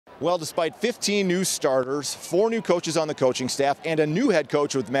Well, despite 15 new starters, 4 new coaches on the coaching staff, and a new head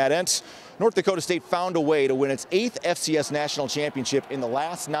coach with Matt Entz, North Dakota State found a way to win its 8th FCS National Championship in the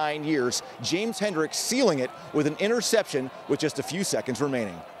last 9 years, James Hendricks sealing it with an interception with just a few seconds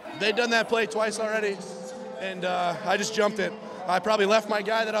remaining. They'd done that play twice already, and I just jumped it. I probably left my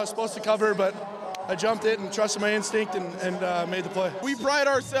guy that I was supposed to cover, but I jumped it and trusted my instinct and made the play. We pride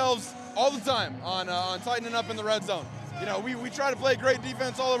ourselves all the time on tightening up in the red zone. You know, we try to play great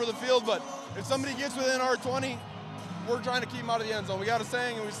defense all over the field, but if somebody gets within our 20, we're trying to keep them out of the end zone. We got a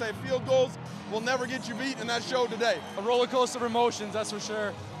saying, and we say field goals will never get you beat, and that showed today. A roller coaster of emotions, that's for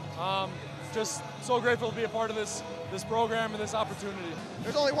sure. Just so grateful to be a part of this program and this opportunity.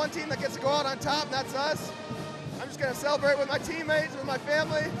 There's only one team that gets to go out on top, and that's us. I'm just going to celebrate with my teammates, with my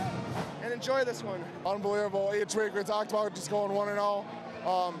family, and enjoy this one. Unbelievable. Each week we talked about just going 1-0.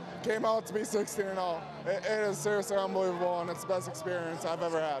 Came out to be 16-0. It is seriously unbelievable, and it's the best experience I've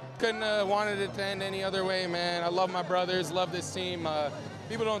ever had. Couldn't have wanted it to end any other way, man. I love my brothers, love this team.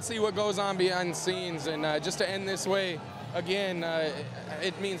 People don't see what goes on behind the scenes, and just to end this way, again,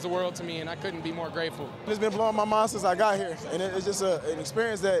 it means the world to me, and I couldn't be more grateful. It's been blowing my mind since I got here, and it's just an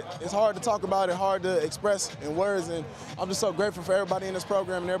experience that it's hard to talk about and hard to express in words, and I'm just so grateful for everybody in this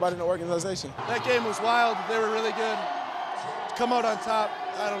program and everybody in the organization. That game was wild. They were really good. To come out on top,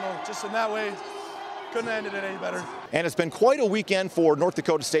 I don't know, just in that way, couldn't have ended it any better. And it's been quite a weekend for North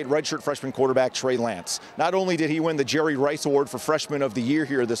Dakota State redshirt freshman quarterback Trey Lance. Not only did he win the Jerry Rice Award for Freshman of the Year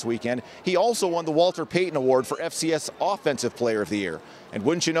here this weekend, he also won the Walter Payton Award for FCS Offensive Player of the Year. And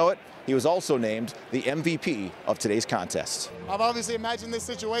wouldn't you know it, he was also named the MVP of today's contest. I've obviously imagined this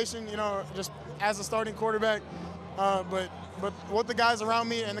situation, you know, just as a starting quarterback, but what the guys around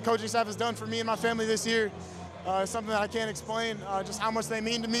me and the coaching staff has done for me and my family this year is something that I can't explain, just how much they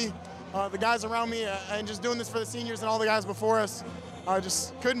mean to me. The guys around me and just doing this for the seniors and all the guys before us,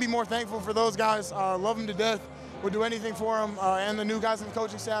 just couldn't be more thankful for those guys. Love them to death. Would do anything for them. And the new guys in the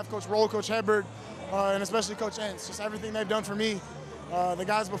coaching staff, Coach Roll, Coach Hedberg, and especially Coach Entz. Just everything they've done for me. The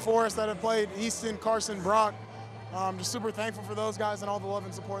guys before us that have played, Easton, Carson, Brock, just super thankful for those guys and all the love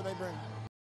and support they bring.